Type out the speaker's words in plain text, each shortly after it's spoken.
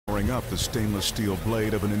powering up the stainless steel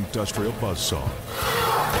blade of an industrial buzzsaw.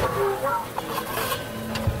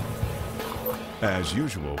 As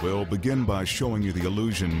usual, we'll begin by showing you the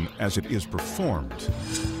illusion as it is performed.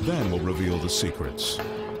 Then we'll reveal the secrets.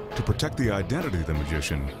 To protect the identity of the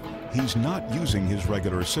magician, he's not using his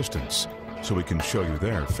regular assistants, so we can show you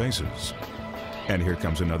their faces. And here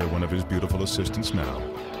comes another one of his beautiful assistants now,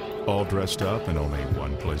 all dressed up and only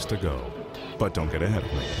one place to go. But don't get ahead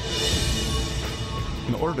of me.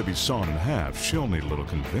 In order to be sawn in half, she'll need a little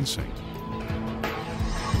convincing.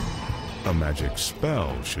 A magic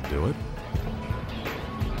spell should do it.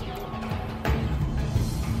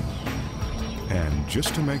 And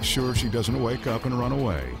just to make sure she doesn't wake up and run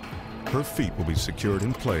away, her feet will be secured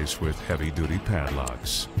in place with heavy-duty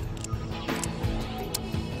padlocks.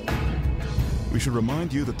 We should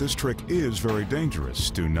remind you that this trick is very dangerous.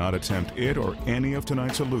 Do not attempt it or any of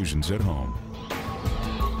tonight's illusions at home.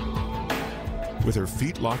 With her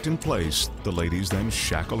feet locked in place, the ladies then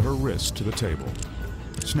shackle her wrists to the table.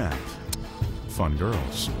 Snap. Fun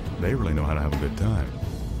girls. They really know how to have a good time.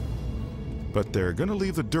 But they're gonna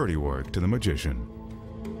leave the dirty work to the magician.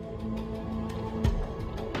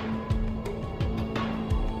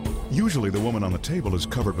 Usually the woman on the table is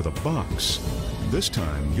covered with a box. This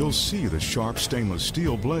time you'll see the sharp stainless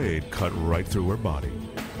steel blade cut right through her body.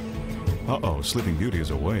 Uh-oh, Sleeping Beauty is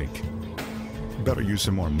awake. Better use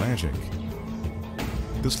some more magic.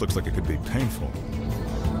 This looks like it could be painful.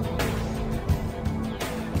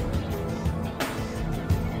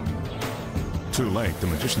 Too late, the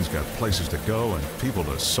magician's got places to go and people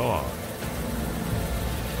to saw.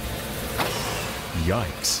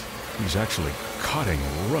 Yikes, he's actually cutting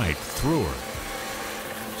right through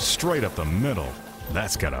her. Straight up the middle.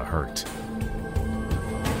 That's gotta hurt.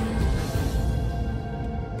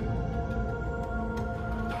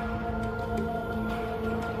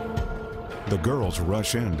 The girls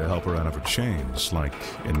rush in to help her out of her chains, like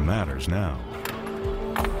it matters now.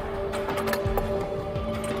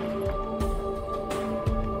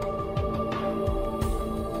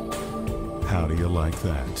 How do you like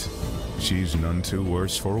that? She's none too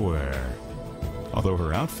worse for wear. Although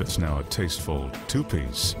her outfit's now a tasteful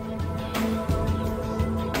two-piece.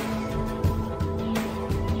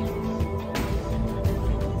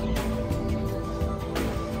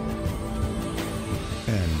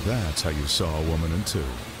 And that's how you saw a woman in two.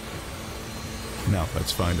 Now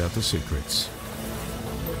let's find out the secrets.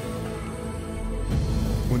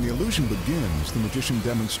 When the illusion begins, the magician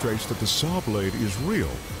demonstrates that the saw blade is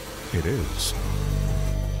real. It is.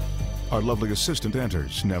 Our lovely assistant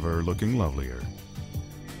enters, never looking lovelier.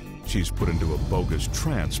 She's put into a bogus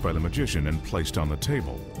trance by the magician and placed on the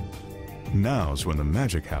table. Now's when the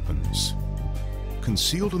magic happens.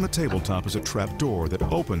 Concealed in the tabletop is a trap door that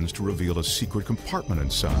opens to reveal a secret compartment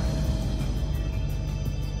inside.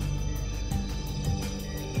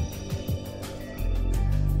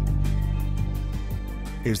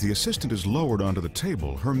 As the assistant is lowered onto the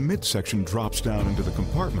table, her midsection drops down into the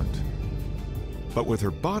compartment. But with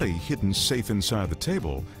her body hidden safe inside the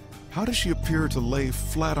table, how does she appear to lay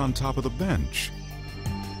flat on top of the bench?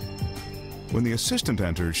 When the assistant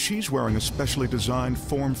enters, she's wearing a specially designed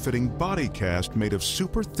form-fitting body cast made of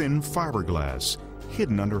super thin fiberglass,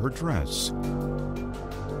 hidden under her dress.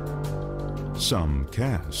 Some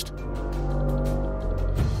cast.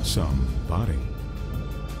 Some body.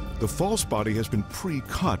 The false body has been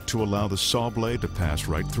pre-cut to allow the saw blade to pass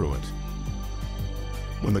right through it.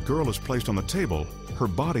 When the girl is placed on the table, her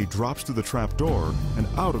body drops through the trap door and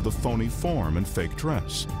out of the phony form and fake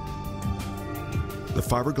dress. The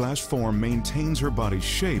fiberglass form maintains her body's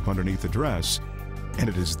shape underneath the dress, and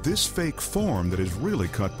it is this fake form that is really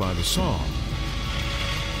cut by the saw.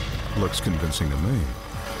 Looks convincing to me.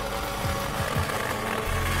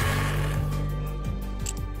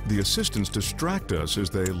 The assistants distract us as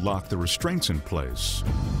they lock the restraints in place.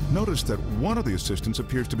 Notice that one of the assistants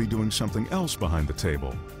appears to be doing something else behind the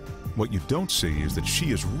table. What you don't see is that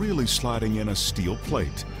she is really sliding in a steel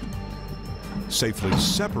plate, safely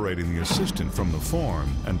separating the assistant from the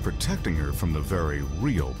form and protecting her from the very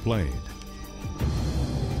real blade.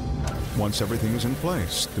 Once everything is in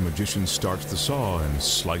place, the magician starts the saw and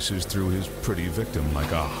slices through his pretty victim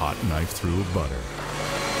like a hot knife through butter.